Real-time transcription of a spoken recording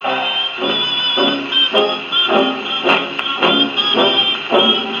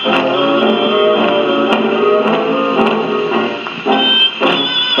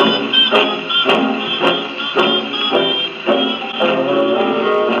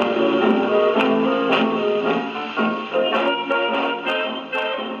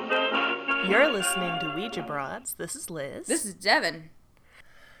Your Broads. This is Liz. This is Devin.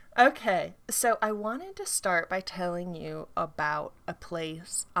 Okay, so I wanted to start by telling you about a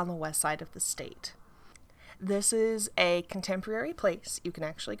place on the west side of the state. This is a contemporary place you can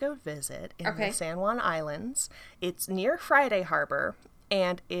actually go visit in the San Juan Islands. It's near Friday Harbor,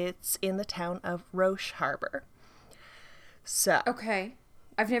 and it's in the town of Roche Harbor. So, okay,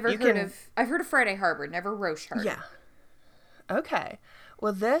 I've heard of Friday Harbor, never Roche Harbor. Yeah. Okay.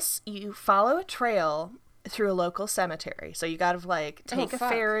 Well, you follow a trail through a local cemetery. So you gotta take a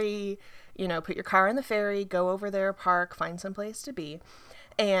ferry, put your car in the ferry, go over there, park, find some place to be.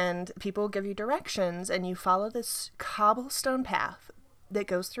 And people will give you directions, and you follow this cobblestone path that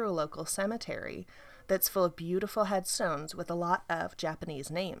goes through a local cemetery that's full of beautiful headstones with a lot of Japanese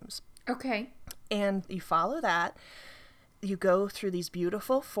names. Okay. And you follow that. You go through these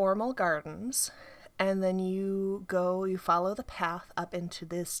beautiful formal gardens, and then you follow the path up into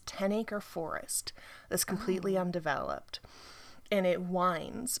this 10-acre forest that's completely undeveloped. And it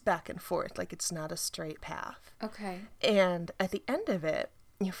winds back and forth like it's not a straight path. Okay. And at the end of it,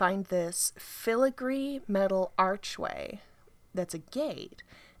 you find this filigree metal archway that's a gate,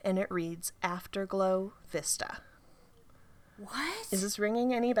 and it reads Afterglow Vista. What? Is this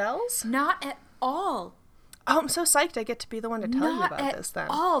ringing any bells? Not at all. Oh, I'm so psyched I get to be the one to tell you about this then.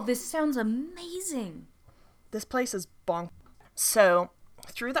 Not at all. This sounds amazing. This place is bonk. So,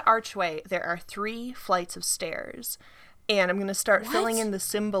 through the archway, there are 3 flights of stairs. And I'm going to start filling in the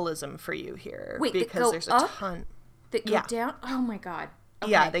symbolism for you here. Wait, because there's a ton. That go down? Oh my god.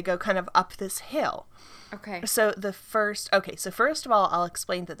 Okay. Yeah, they go kind of up this hill. Okay. So first of all, I'll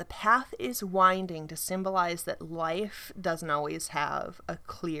explain that the path is winding to symbolize that life doesn't always have a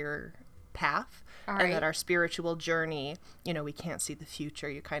clear path. And that our spiritual journey, we can't see the future.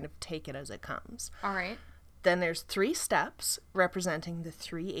 You kind of take it as it comes. All right. Then there's 3 steps representing the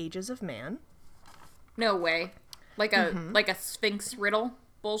 3 ages of man. No way. Like a Sphinx riddle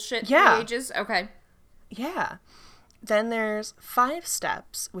bullshit. Yeah. 3 ages? Okay. Yeah. Then there's 5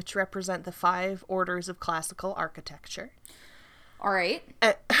 steps, which represent the 5 orders of classical architecture. All right.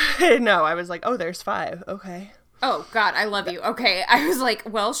 No, I was like, oh, there's 5. Okay. Oh, God, I love you. Okay. I was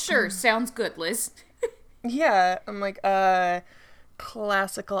like, well, sure. Sounds good, Liz. Yeah. I'm like,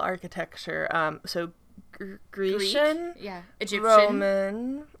 classical architecture. So Grecian. Greek? Yeah. Egyptian.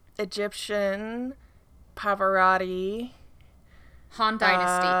 Roman. Egyptian. Pavarotti. Han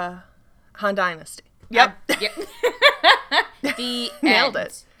Dynasty. Han Dynasty. Yep. Yep. The Nailed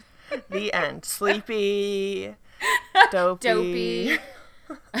end. it. The end. Sleepy. Dopey.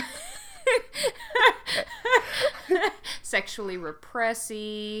 Sexually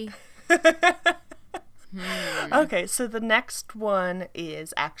repressy. Okay, so the next one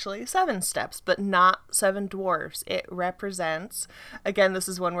is actually 7 steps, but not 7 dwarfs. It represents, again, this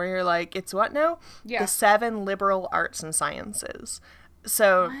is one where you're like, it's what now? Yeah. The 7 liberal arts and sciences.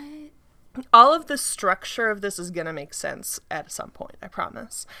 So What? all of the structure of this is going to make sense at some point, I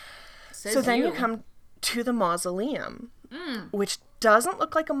promise. So then you come to the mausoleum, which doesn't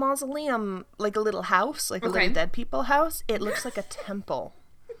look like a mausoleum, like a little house, like a little dead people house. It looks like a temple.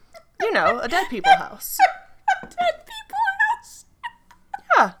 A dead people house. Dead people house?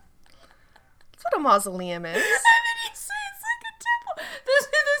 Yeah. That's what a mausoleum is. And then you say it's like a temple. This is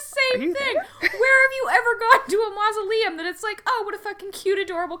the same thing. There? Where have you ever gone to a mausoleum that it's like, oh, what a fucking cute,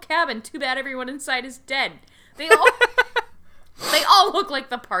 adorable cabin. Too bad everyone inside is dead. They all look like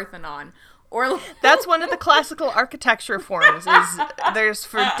the Parthenon. That's one of the classical architecture forms. There's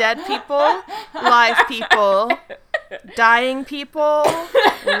for dead people, live people, dying people,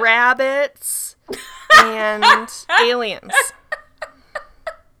 rabbits, and aliens.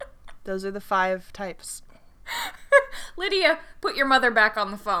 Those are the 5 types. Lydia, put your mother back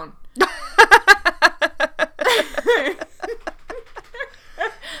on the phone.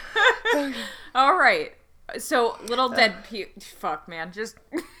 All right. So, little dead fuck, man. Just...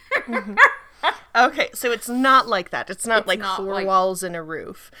 Okay, so it's not like that. It's not like not 4 walls and a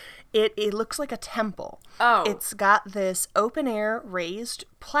roof. It looks like a temple. Oh. It's got this open-air raised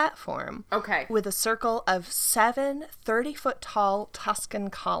platform. Okay. With a circle of 7 30-foot tall Tuscan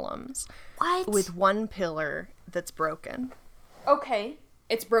columns. What? With 1 pillar that's broken. Okay.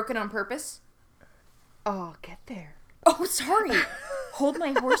 It's broken on purpose? Oh, get there. Oh, sorry. Hold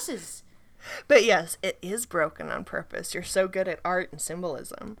my horses. But yes, it is broken on purpose. You're so good at art and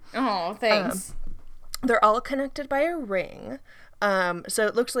symbolism. Oh, thanks. They're all connected by a ring. So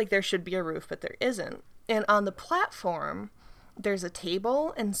it looks like there should be a roof, but there isn't. And on the platform, there's a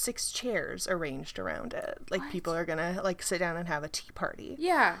table and 6 chairs arranged around it. Like people are gonna sit down and have a tea party.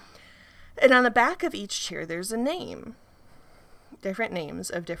 Yeah. And on the back of each chair, there's a name. different names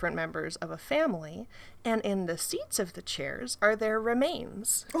of different members of a family, and in the seats of the chairs are their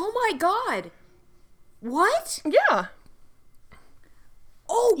remains. Oh my god! What? Yeah.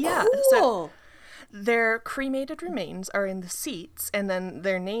 Oh, yeah, cool! So their cremated remains are in the seats, and then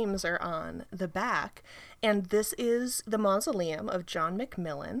their names are on the back, and this is the mausoleum of John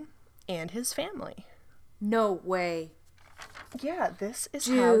McMillan and his family. No way. Yeah, this is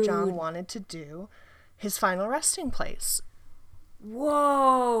how John wanted to do his final resting place.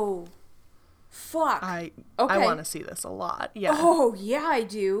 Whoa. Fuck. I want to see this a lot. Yeah. Oh, yeah, I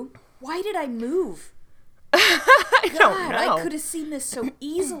do. Why did I move? I don't know. I could have seen this so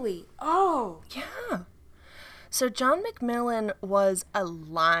easily. Oh. Yeah. So John McMillan was a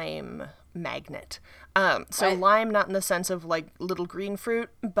lime magnate. Lime not in the sense of like little green fruit,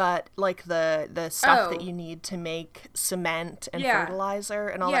 but like the stuff that you need to make cement and fertilizer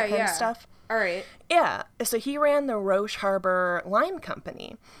and all that kind of stuff. All right. Yeah. So he ran the Roche Harbor Lime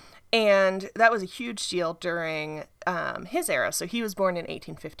Company. And that was a huge deal during his era. So he was born in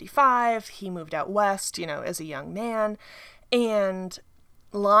 1855. He moved out west, as a young man. And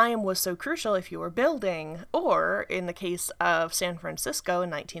lime was so crucial if you were building, or in the case of San Francisco in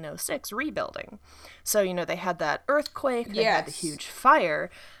 1906, rebuilding. So, they had that earthquake, they had the huge fire,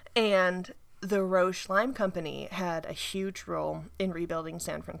 and the Roche Lime Company had a huge role in rebuilding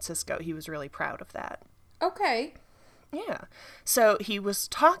San Francisco. He was really proud of that. Okay. Yeah. So he was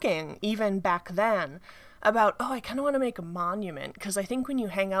talking, even back then, about, I kind of want to make a monument, because I think when you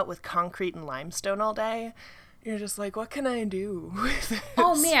hang out with concrete and limestone all day, you're just like, what can I do with this?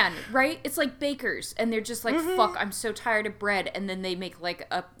 Oh, man, right? It's like bakers, and they're just like, fuck, I'm so tired of bread, and then they make, like,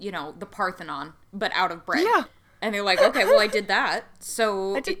 the Parthenon, but out of bread. Yeah. And they're like, okay, well, I did that,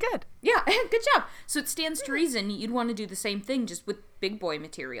 so... I did good. Yeah, good job. So it stands to reason you'd want to do the same thing, just with big boy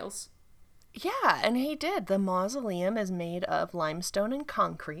materials. Yeah, and he did. The mausoleum is made of limestone and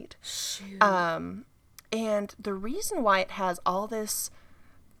concrete. Shoot. And the reason why it has all this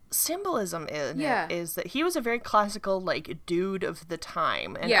symbolism in it is that he was a very classical, like, dude of the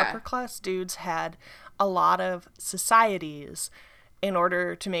time. And upper class dudes had a lot of societies in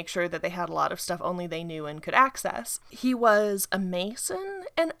order to make sure that they had a lot of stuff only they knew and could access. He was a Mason,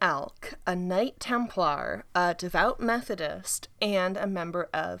 an Elk, a Knight Templar, a devout Methodist, and a member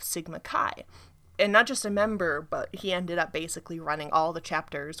of Sigma Chi. And not just a member, but he ended up basically running all the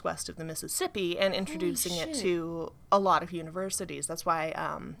chapters west of the Mississippi and introducing it to a lot of universities. That's why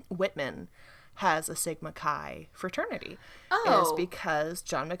Whitman has a Sigma Chi fraternity. Is because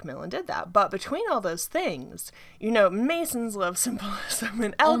John McMillan did that. But between all those things, Masons love symbolism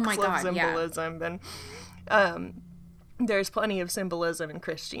and Elks love symbolism. And there's plenty of symbolism in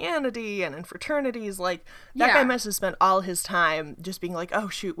Christianity and in fraternities. Like, that guy must have spent all his time just being like, oh,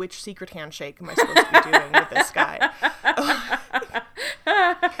 shoot, which secret handshake am I supposed to be doing with this guy?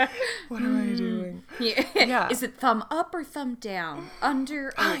 What am I doing? Yeah. Is it thumb up or thumb down?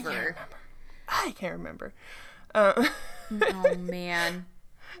 Under, over? I can't remember. Oh, man.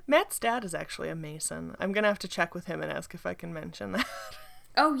 Matt's dad is actually a Mason. I'm going to have to check with him and ask if I can mention that.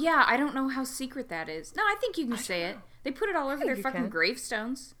 Oh, yeah. I don't know how secret that is. No, I think you can say it. They put it all over their fucking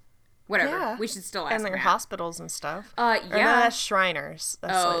gravestones. Whatever. Yeah. We should still ask and their Matt. Hospitals and stuff. Yeah. Or no, that's Shriners.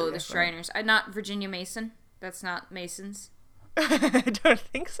 That's the Shriners. Not Virginia Mason? That's not Masons? I don't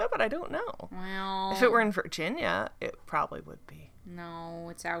think so, but I don't know. Well... If it were in Virginia, it probably would be. No,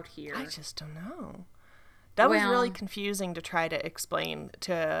 it's out here. I just don't know. That was really confusing to try to explain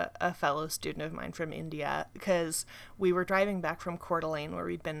to a fellow student of mine from India, because we were driving back from Coeur d'Alene where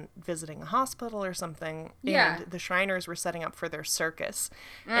we'd been visiting a hospital or something, and the Shriners were setting up for their circus.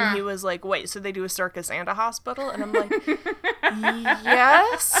 And he was like, wait, so they do a circus and a hospital? And I'm like,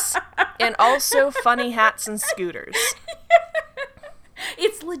 yes, and also funny hats and scooters.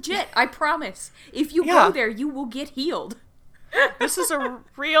 It's legit, I promise. If you go there, you will get healed. This is a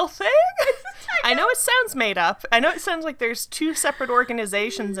real thing? I know it sounds made up. I know it sounds like there's two separate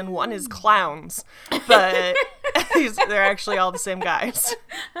organizations and one is clowns, but they're actually all the same guys.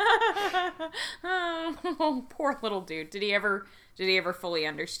 Oh, poor little dude. Did he ever fully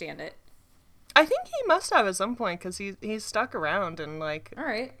understand it? I think he must have at some point, because he's stuck around, and like, all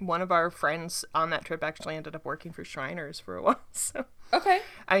right. One of our friends on that trip actually ended up working for Shriners for a while. So okay.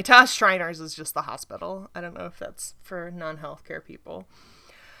 I mean, to us, Shriners is just the hospital. I don't know if that's for non-healthcare people.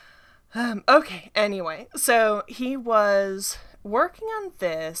 Okay, anyway, so he was working on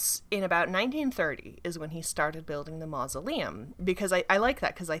this in about 1930 is when he started building the mausoleum, because I like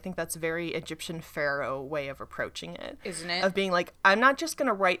that, because I think that's a very Egyptian pharaoh way of approaching it. Isn't it? Of being like, I'm not just going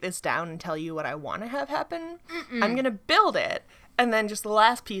to write this down and tell you what I want to have happen. Mm-mm. I'm going to build it, and then just the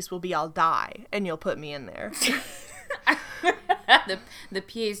last piece will be I'll die, and you'll put me in there. the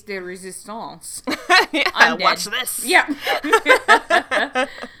pièce de résistance. Yeah, watch this. Yeah.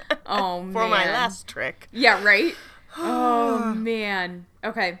 Oh, man. For my last trick. Yeah, right? Oh, man.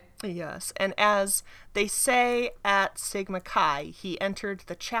 Okay. Yes, and as they say at Sigma Chi, he entered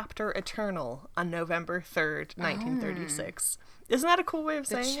the Chapter Eternal on November 3rd, 1936. Isn't that a cool way of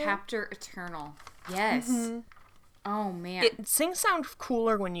saying it? The Chapter Eternal. Yes. Mm-hmm. Oh, man. Things sound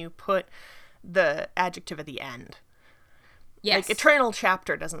cooler when you put the adjective at the end. Yes. Like, Eternal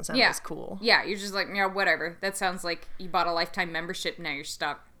Chapter doesn't sound as cool. Yeah, you're just like, yeah, whatever. That sounds like you bought a lifetime membership, now you're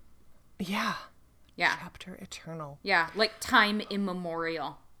stuck. Yeah. Yeah. Chapter Eternal. Yeah, like time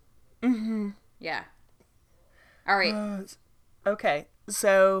immemorial. Mm-hmm. Yeah. All right. Okay,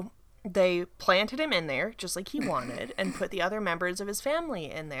 so they planted him in there, just like he wanted, and put the other members of his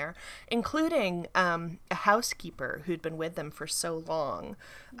family in there, including a housekeeper who'd been with them for so long.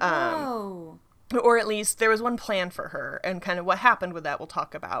 Whoa. Or at least there was one plan for her, and kind of what happened with that we'll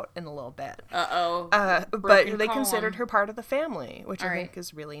talk about in a little bit. Uh-oh. But they considered her part of the family, which I think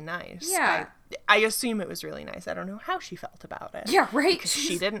is really nice. Yeah. I assume it was really nice. I don't know how she felt about it. Yeah, right. Because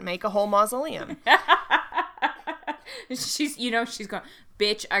she didn't make a whole mausoleum. She's going,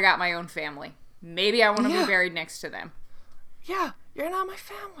 bitch, I got my own family. Maybe I want to be buried next to them. Yeah, you're not my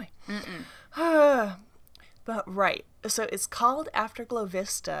family. But right, so it's called Afterglow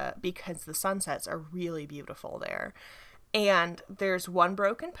Vista because the sunsets are really beautiful there. And there's one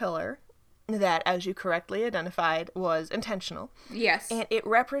broken pillar that, as you correctly identified, was intentional. Yes. And it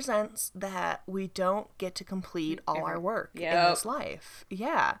represents that we don't get to complete all our work in this life.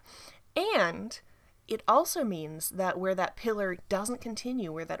 Yeah. And it also means that where that pillar doesn't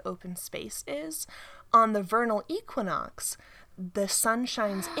continue, where that open space is, on the vernal equinox, the sun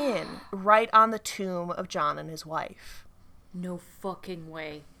shines in right on the tomb of John and his wife. No fucking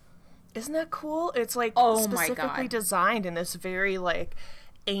way. Isn't that cool? It's like specifically designed in this very like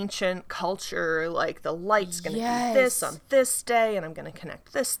ancient culture, like the light's gonna be this on this day and I'm gonna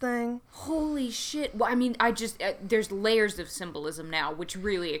connect this thing. Holy shit. Well, I mean, there's layers of symbolism now, which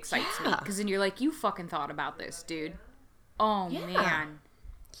really excites me, because then you're like, you fucking thought about this, dude. Oh man.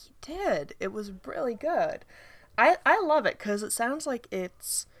 He did. It was really good. I love it because it sounds like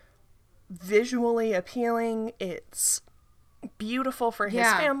it's visually appealing. It's beautiful for his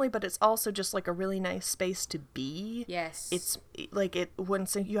family, but it's also just like a really nice space to be. Yes. It's like when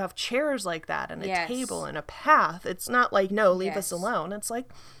you have chairs like that and a table and a path, it's not like, no, leave us alone. It's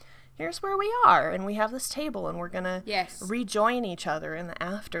like, here's where we are and we have this table and we're going to rejoin each other in the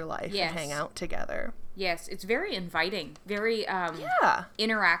afterlife and hang out together. Yes. It's very inviting, very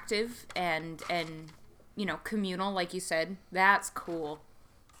interactive and you know, communal, like you said. That's cool.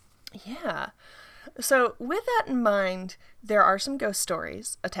 Yeah. So with that in mind, there are some ghost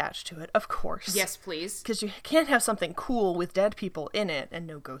stories attached to it, of course. Yes, please. Because you can't have something cool with dead people in it and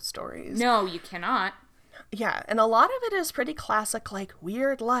no ghost stories. No, you cannot. Yeah, and a lot of it is pretty classic, like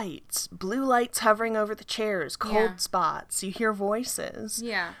weird lights, blue lights hovering over the chairs, cold spots, you hear voices.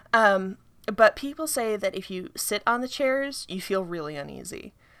 Yeah. But people say that if you sit on the chairs, you feel really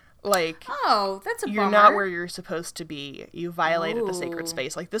uneasy. Like, that's a bummer. You're not where you're supposed to be. You violated a sacred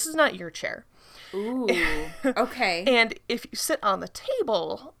space. Like, this is not your chair. Ooh, okay. And if you sit on the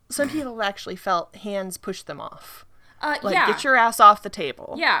table, some people have actually felt hands push them off. Get your ass off the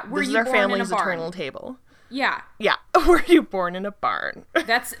table. Yeah, this is our family's eternal table. Yeah. Yeah. Were you born in a barn?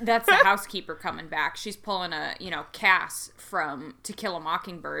 That's the housekeeper coming back. She's pulling a, Cass from To Kill a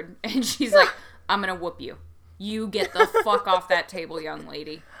Mockingbird, and she's like, I'm gonna whoop you. You get the fuck off that table, young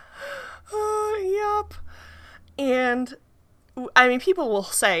lady. Yup. And, I mean, people will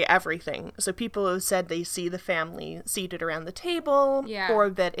say everything. So people have said they see the family seated around the table. Yeah. Or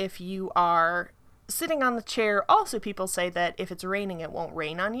that if you are sitting on the chair, also people say that if it's raining, it won't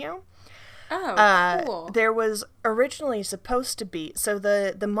rain on you. Oh, cool. There was originally supposed to be, so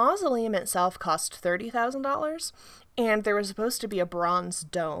the mausoleum itself cost $30,000. And there was supposed to be a bronze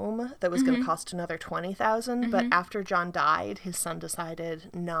dome that was going to cost another $20,000. But after John died, his son decided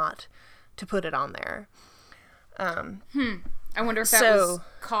not to put it on there. I wonder if that was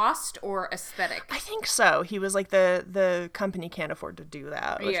cost or aesthetic. I think so. He was like, the company can't afford to do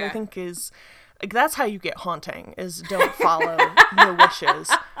that, which I think is, like, that's how you get haunting, is don't follow your wishes.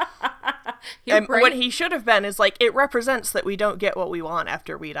 And what he should have been is like, it represents that we don't get what we want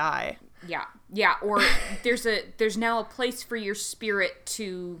after we die. Yeah. Yeah. Or there's now a place for your spirit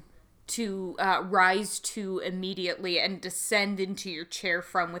to rise to immediately and descend into your chair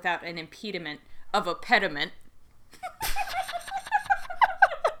from without an impediment of a pediment.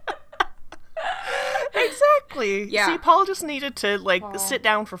 Exactly. Yeah. See, Paul just needed to, like, sit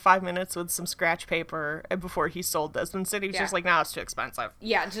down for 5 minutes with some scratch paper before he sold this. Instead, he was just like, no, it's too expensive.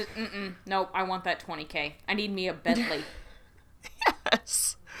 Yeah, just, nope, I want that $20,000. I need me a Bentley.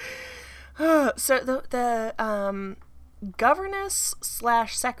 Yes. So the governess /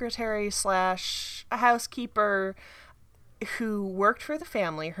 secretary / housekeeper who worked for the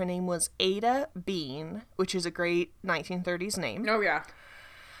family, her name was Ada Bean, which is a great 1930s name. Oh, yeah.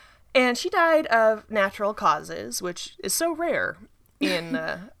 And she died of natural causes, which is so rare in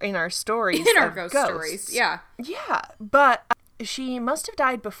our stories. In our ghost stories, yeah. Yeah, but she must have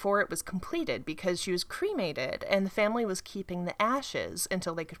died before it was completed because she was cremated and the family was keeping the ashes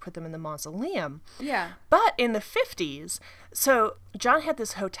until they could put them in the mausoleum. Yeah. But in the 50s, so John had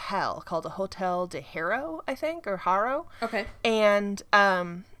this hotel called the Hotel de Haro, I think, or Haro. Okay. And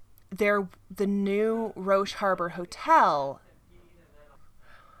the new Roche Harbor Hotel.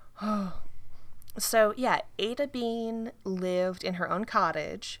 So, yeah, Ada Bean lived in her own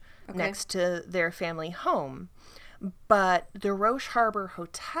cottage next to their family home. But the Roche Harbor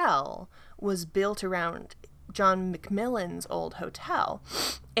Hotel was built around John McMillan's old hotel.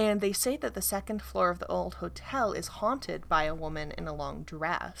 And they say that the second floor of the old hotel is haunted by a woman in a long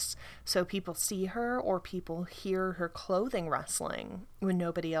dress. So people see her or people hear her clothing rustling when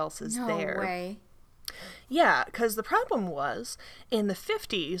nobody else is there. No way. Yeah, because the problem was, in the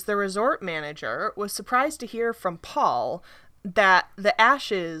 50s, the resort manager was surprised to hear from Paul that the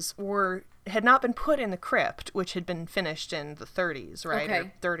ashes had not been put in the crypt, which had been finished in the 30s, right? Okay.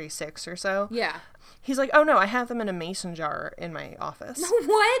 Or 36 or so. Yeah. He's like, oh no, I have them in a mason jar in my office.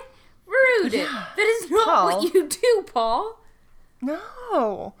 What? Rude. Yeah. That is not what you do, Paul.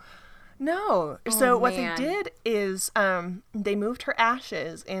 No. So what they did is they moved her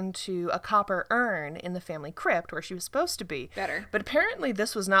ashes into a copper urn in the family crypt where she was supposed to be. Better. But apparently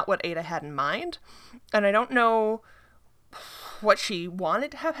this was not what Ada had in mind. And I don't know what she wanted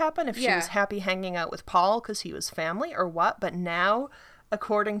to have happen, if she was happy hanging out with Paul because he was family or what. But now,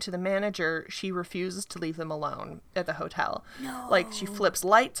 according to the manager, she refuses to leave them alone at the hotel. No. Like, she flips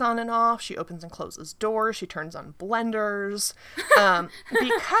lights on and off. She opens and closes doors. She turns on blenders.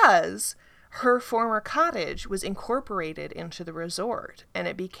 Because her former cottage was incorporated into the resort, and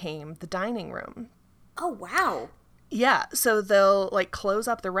it became the dining room. Oh, wow. Yeah, so they'll, like, close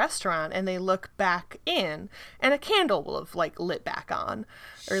up the restaurant, and they look back in, and a candle will have, like, lit back on,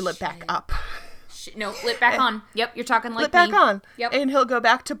 or lit back up. No, lit back on. Yep, you're talking like lit back on. Yep. And he'll go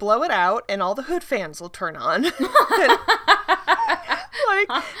back to blow it out, and all the hood fans will turn on.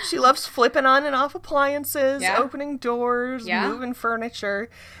 Like, she loves flipping on and off appliances, opening doors, moving furniture.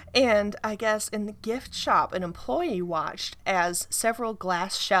 And I guess in the gift shop, an employee watched as several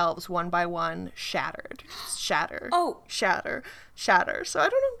glass shelves, one by one, shattered. Shatter. So I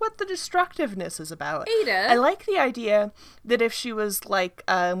don't know what the destructiveness is about. Ada. I like the idea that if she was, like,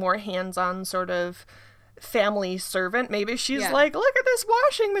 a more hands-on sort of family servant, maybe she's like, look at this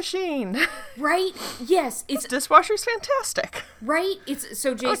washing machine. Right? Yes. This dishwasher's fantastic. Right?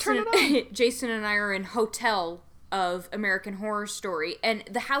 So Jason and I are in Hotel of American Horror Story, and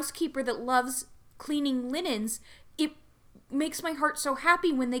the housekeeper that loves cleaning linens, it makes my heart so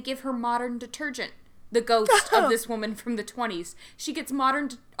happy when they give her modern detergent. The ghost of this woman from the 20s. She gets modern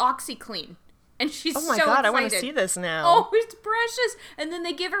OxyClean. And she's so excited. Oh my God, I want to see this now. Oh, it's precious. And then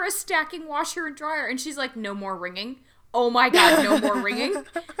they give her a stacking washer and dryer, and she's like, no more ringing. Oh my God, no more ringing.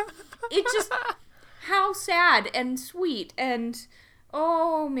 It's just, how sad and sweet. And,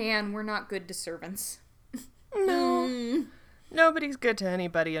 oh man, we're not good to servants. No. Nobody's good to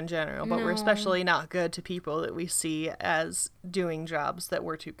anybody in general, but we're especially not good to people that we see as doing jobs that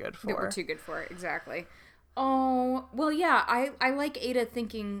we're too good for. That we're too good for, exactly. Oh, well, yeah, I like Ada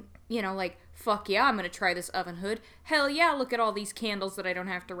thinking, like, fuck yeah, I'm going to try this oven hood. Hell yeah, look at all these candles that I don't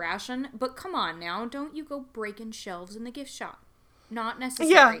have to ration. But come on now, don't you go breaking shelves in the gift shop. Not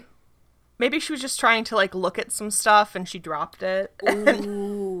necessary. Yeah. Maybe she was just trying to, like, look at some stuff and she dropped it.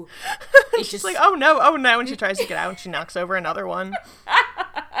 Ooh. She's like, oh no. And she tries to get out and she knocks over another one.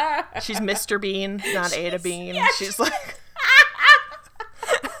 She's Mr. Bean, not Ada Bean. Yeah, she's like...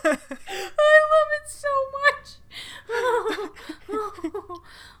 I love it so much.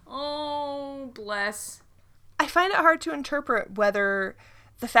 Oh, bless. I find it hard to interpret whether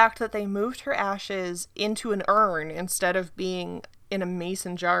the fact that they moved her ashes into an urn instead of being in a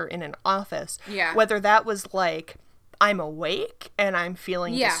mason jar in an office, whether that was like, I'm awake and I'm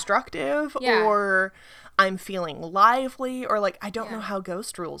feeling destructive, or I'm feeling lively, or like, I don't know how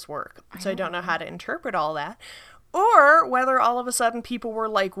ghost rules work, so I don't know how to interpret all that. Or whether all of a sudden people were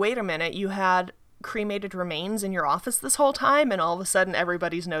like, wait a minute, you had cremated remains in your office this whole time, and all of a sudden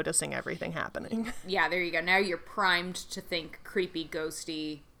everybody's noticing everything happening. Yeah, there you go. Now you're primed to think creepy,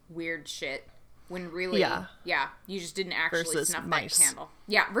 ghosty, weird shit. When really, you just didn't actually versus snuff mice. that candle.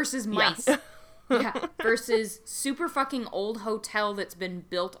 Yeah, versus mice. Yeah, versus super fucking old hotel that's been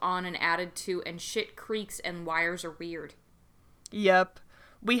built on and added to, and shit creaks and wires are weird. Yep.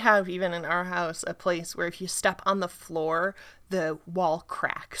 We have, even in our house, a place where if you step on the floor, the wall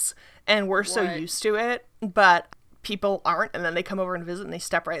cracks. And we're so used to it, but people aren't, and then they come over and visit, and they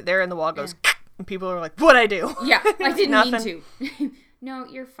step right there, and the wall goes, and people are like, what'd I do? Yeah, I didn't mean to. No,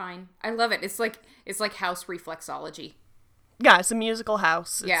 you're fine. I love it. It's like house reflexology. Yeah, it's a musical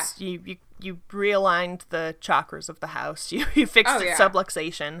house. It's, yeah. You realigned the chakras of the house. You fixed its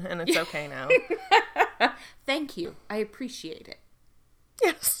subluxation, and it's okay now. Thank you. I appreciate it.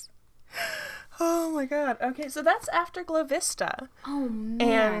 Yes. Oh my god. Okay, so that's Afterglow Vista. Oh man.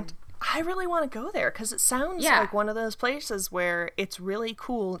 And I really want to go there because it sounds like one of those places where it's really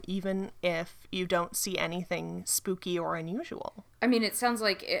cool even if you don't see anything spooky or unusual. I mean, it sounds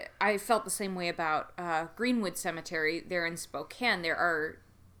like I felt the same way about Greenwood Cemetery there in Spokane. There are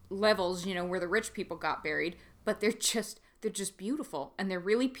levels, where the rich people got buried, but they're just beautiful, and they're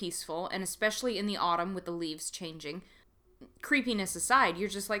really peaceful, and especially in the autumn with the leaves changing. Creepiness aside, you're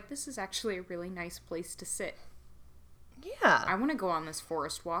just like, this is actually a really nice place to sit. Yeah. I want to go on this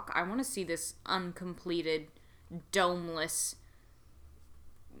forest walk. I want to see this uncompleted, domeless,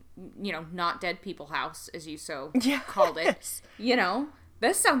 not dead people house, as you called it.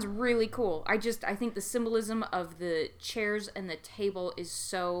 This sounds really cool. I think the symbolism of the chairs and the table is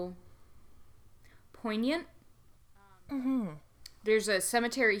so poignant. Mm-hmm. There's a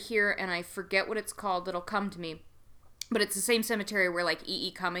cemetery here, and I forget what it's called. It'll come to me. But it's the same cemetery where, like,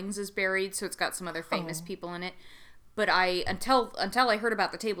 E.E. Cummings is buried, so it's got some other famous people in it. But until I heard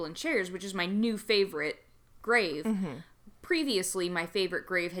about the table and chairs, which is my new favorite grave, previously my favorite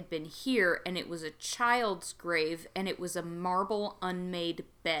grave had been here, and it was a child's grave, and it was a marble unmade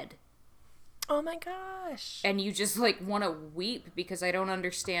bed. Oh my gosh. And you just, like, want to weep, because I don't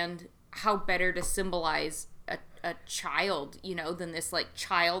understand how better to symbolize a child, than this, like,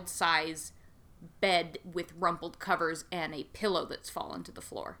 child-size bed with rumpled covers and a pillow that's fallen to the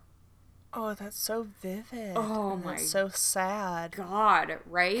floor. Oh, that's so vivid. Oh my. That's so sad. God,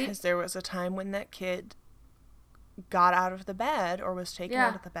 right? Because there was a time when that kid got out of the bed or was taken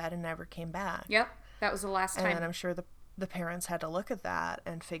out of the bed and never came back. Yep, that was the last time. And then I'm sure the parents had to look at that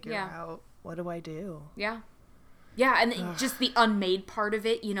and figure out, what do I do? Yeah. Yeah, and just the unmade part of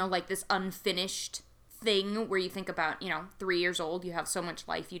it, like this unfinished thing where you think about, 3 years old, you have so much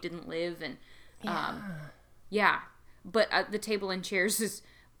life you didn't live, and but the table and chairs is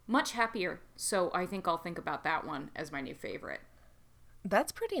much happier, so I think I'll think about that one as my new favorite.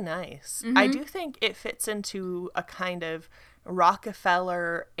 That's pretty nice. I do think it fits into a kind of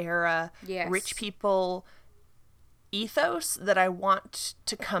Rockefeller era rich people ethos that I want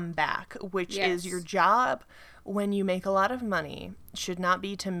to come back, which is your job when you make a lot of money should not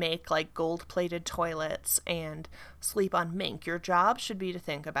be to make like gold-plated toilets and sleep on mink. Your job should be to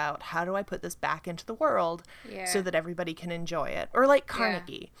think about, how do I put this back into the world so that everybody can enjoy it? Or like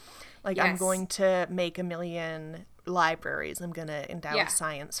Carnegie. Like, I'm going to make 1 million libraries. I'm going to endow a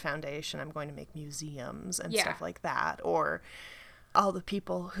science foundation. I'm going to make museums and stuff like that. Or all the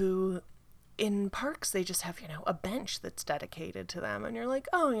people who in parks, they just have, a bench that's dedicated to them. And you're like,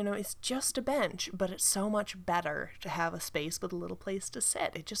 oh, it's just a bench, but it's so much better to have a space with a little place to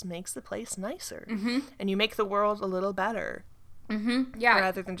sit. It just makes the place nicer. And you make the world a little better. Yeah.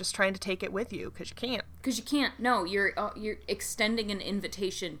 Rather than just trying to take it with you, because you can't. Because you can't. No, you're extending an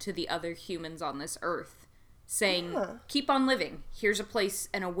invitation to the other humans on this earth, saying, keep on living. Here's a place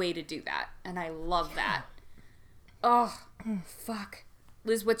and a way to do that. And I love that. Oh, fuck.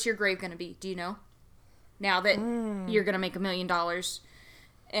 Liz, what's your grave gonna be? Do you know? Now that you're gonna make $1 million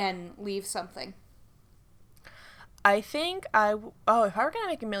and leave something. I think if I were gonna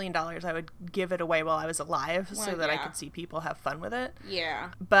make $1 million, I would give it away while I was alive, so that I could see people have fun with it.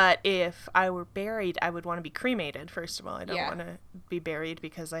 Yeah. But if I were buried, I would want to be cremated. First of all, I don't want to be buried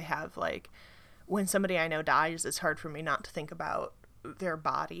because I have when somebody I know dies, it's hard for me not to think about their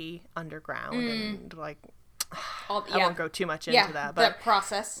body underground and I won't go too much into that, but that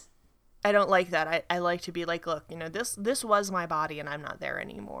process. I don't like that. I like to be like, look, this was my body and I'm not there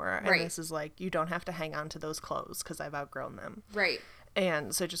anymore. And this is you don't have to hang on to those clothes because I've outgrown them. Right.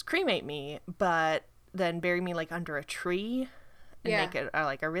 And so just cremate me, but then bury me under a tree and make it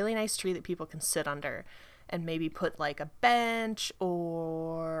a really nice tree that people can sit under, and maybe put a bench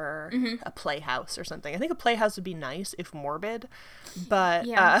or a playhouse or something. I think a playhouse would be nice if morbid, but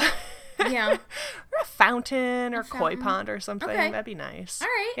Yeah. Or a fountain or koi pond or something. Okay. That'd be nice. All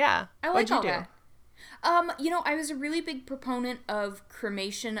right. Yeah. I like What'd you all do? that. I was a really big proponent of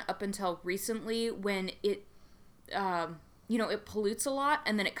cremation up until recently when it, it pollutes a lot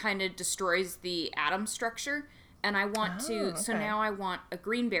and then it kind of destroys the atom structure. And I want so now I want a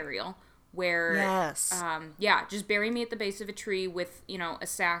green burial where, yes. Just bury me at the base of a tree with, a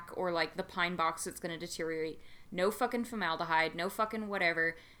sack or like the pine box that's going to deteriorate. No fucking formaldehyde, no fucking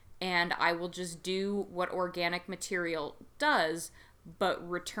whatever. And I will just do what organic material does, but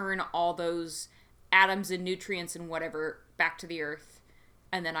return all those atoms and nutrients and whatever back to the earth.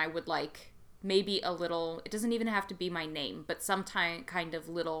 And then I would like maybe a little, it doesn't even have to be my name, but some kind of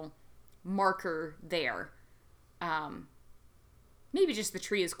little marker there. Maybe just the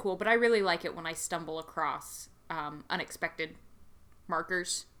tree is cool, but I really like it when I stumble across unexpected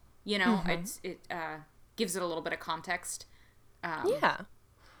markers. It gives it a little bit of context.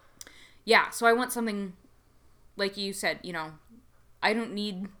 Yeah, so I want something, like you said, I don't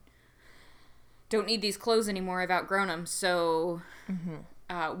need these clothes anymore. I've outgrown them, so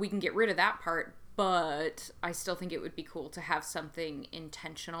we can get rid of that part, but I still think it would be cool to have something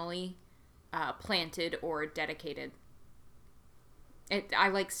intentionally planted or dedicated. I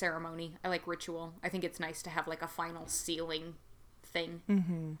like ceremony. I like ritual. I think it's nice to have like a final sealing thing.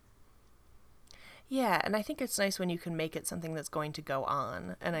 Mm-hmm. Yeah, and I think it's nice when you can make it something that's going to go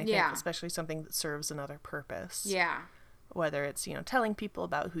on. And I think especially something that serves another purpose. Yeah. Whether it's, telling people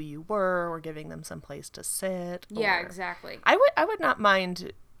about who you were or giving them some place to sit. Yeah, exactly. I would not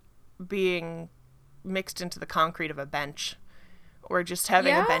mind being mixed into the concrete of a bench or just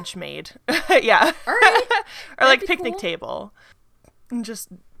having a bench made. Yeah. All right. Or like picnic table. And just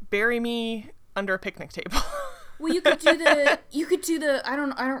bury me under a picnic table. Well, you could do the I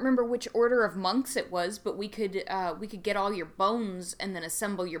don't remember which order of monks it was, but we could get all your bones and then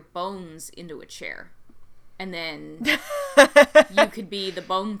assemble your bones into a chair. And then you could be the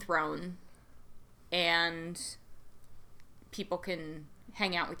bone throne and people can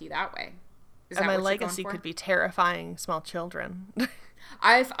hang out with you that way. Is and that my what legacy you're going for? could be terrifying small children.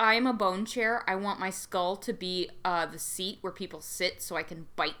 If I'm a bone chair, I want my skull to be the seat where people sit so I can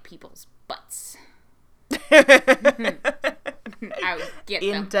bite people's butts. I would get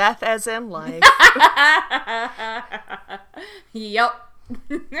in them. death as in life. Yep.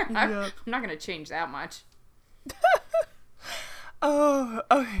 I'm not going to change that much. Oh,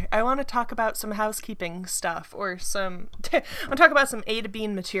 okay. I want to talk about some housekeeping stuff or I'm talking about some A to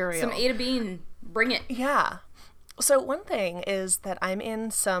Bean material. Some A to Bean. Bring it. Yeah. So one thing is that I'm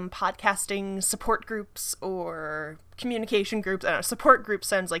in some podcasting support groups or communication groups. I don't know, support group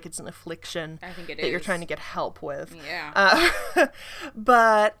sounds like it's an affliction I think that you're trying to get help with. Yeah.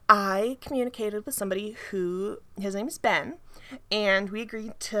 But I communicated with somebody his name is Ben, and we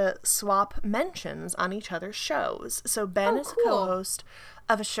agreed to swap mentions on each other's shows. So Ben is a co-host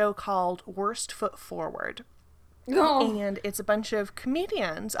of a show called Worst Foot Forward. Oh. And it's a bunch of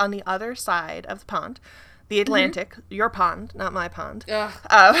comedians on the other side of the pond. The Atlantic, your pond, not my pond. Ugh,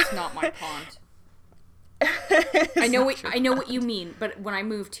 it's not my pond. I know what you mean, but when I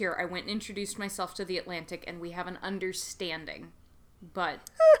moved here, I went and introduced myself to the Atlantic, and we have an understanding, but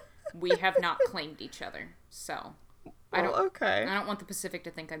we have not claimed each other. So I don't want the Pacific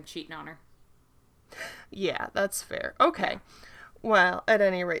to think I'm cheating on her. Yeah, that's fair. Okay. Well, at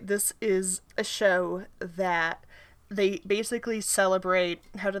any rate, this is a show that they basically celebrate,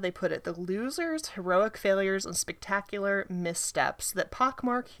 how do they put it, the losers, heroic failures, and spectacular missteps that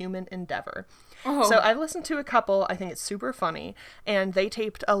pockmark human endeavor. Oh. So I've listened to a couple. I think it's super funny. And they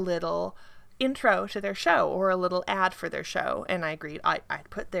taped a little intro to their show or a little ad for their show. And I agreed I'd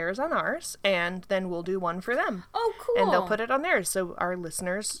put theirs on ours, and then we'll do one for them. Oh, cool. And they'll put it on theirs so our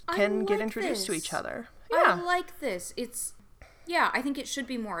listeners can get introduced to each other. Yeah. I like this. I think it should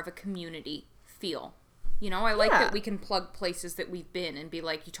be more of a community feel. I like that we can plug places that we've been and be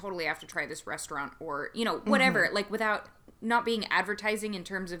like, you totally have to try this restaurant or, whatever. Mm-hmm. Like, without not being advertising in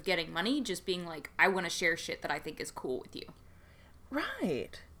terms of getting money, just being like, I want to share shit that I think is cool with you.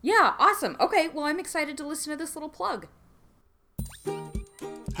 Right. Yeah, awesome. Okay, well, I'm excited to listen to this little plug.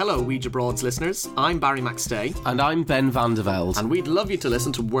 Hello, Ouija Broads listeners. I'm Barry McStay. And I'm Ben Vanderveld. And we'd love you to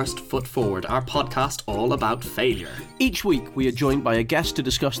listen to Worst Foot Forward, our podcast all about failure. Each week, we are joined by a guest to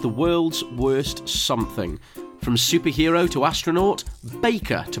discuss the world's worst something. From superhero to astronaut,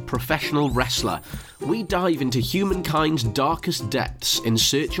 baker to professional wrestler, we dive into humankind's darkest depths in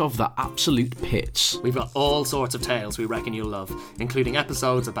search of the absolute pits. We've got all sorts of tales we reckon you'll love, including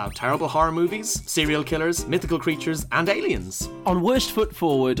episodes about terrible horror movies, serial killers, mythical creatures, and aliens. On Worst Foot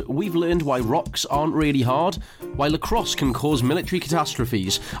Forward, we've learned why rocks aren't really hard, why lacrosse can cause military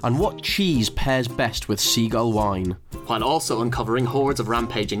catastrophes, and what cheese pairs best with seagull wine. While also uncovering hordes of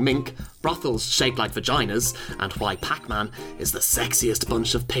rampaging mink, brothels shaped like vaginas, and why Pac-Man is the sexiest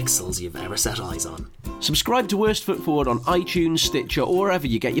bunch of pixels you've ever set eyes on. Subscribe to Worst Foot Forward on iTunes, Stitcher, or wherever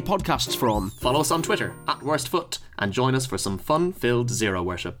you get your podcasts from. Follow us on Twitter @WorstFoot and join us for some fun-filled zero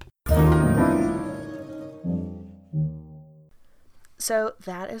worship. So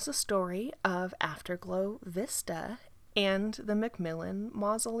that is the story of Afterglow Vista and the Macmillan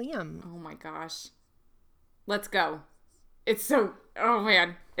Mausoleum. Oh my gosh. Let's go. Oh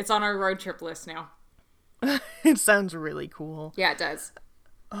man, it's on our road trip list now. It sounds really cool. Yeah, it does.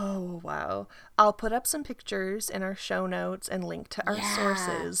 Oh, wow. I'll put up some pictures in our show notes and link to our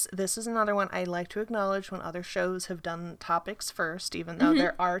sources. This is another one I like to acknowledge when other shows have done topics first, even though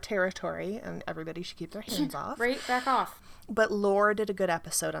they're our territory and everybody should keep their hands off. Right, back off. But Lore did a good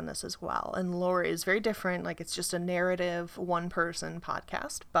episode on this as well. And Lore is very different. Like, it's just a narrative, one-person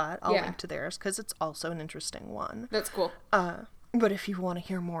podcast. But I'll link to theirs because it's also an interesting one. That's cool. But if you want to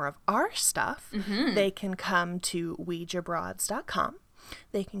hear more of our stuff, they can come to OuijaBroads.com.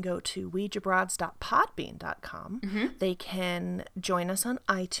 They can go to OuijaBroads.podbean.com. They can join us on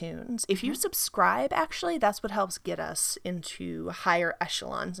iTunes. If you subscribe, actually, that's what helps get us into higher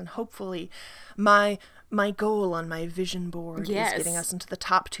echelons. And hopefully my goal on my vision board is getting us into the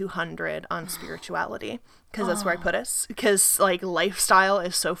top 200 on spirituality. Because that's where I put us. Because, like, lifestyle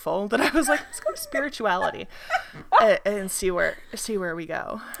is so full that I was like, let's go to spirituality and see where we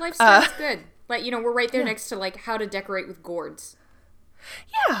go. Lifestyle's good. But, we're right there next to, like, how to decorate with gourds.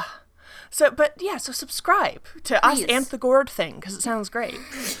 Yeah. So subscribe to us and the gourd thing because it sounds great.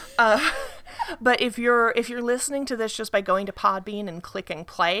 But if you're listening to this just by going to Podbean and clicking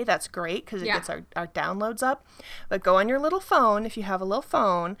play, that's great because it gets our downloads up. But go on your little phone, if you have a little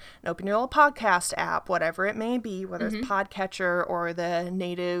phone, and open your little podcast app, whatever it may be, whether it's Podcatcher or the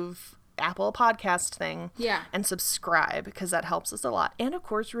native Apple podcast thing, and subscribe because that helps us a lot. And of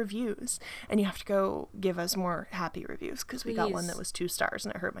course, reviews. And you have to go give us more happy reviews because we got one that was 2 stars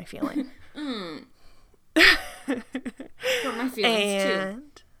and it hurt my feeling. Hurt my feelings too.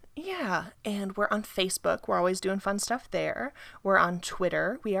 Yeah, and we're on Facebook. We're always doing fun stuff there. We're on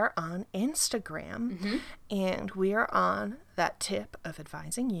Twitter. We are on Instagram. And we are on that tip of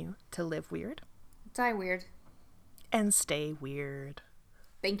advising you to live weird. Die weird. And stay weird.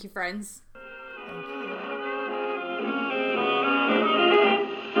 Thank you, friends. Thank you.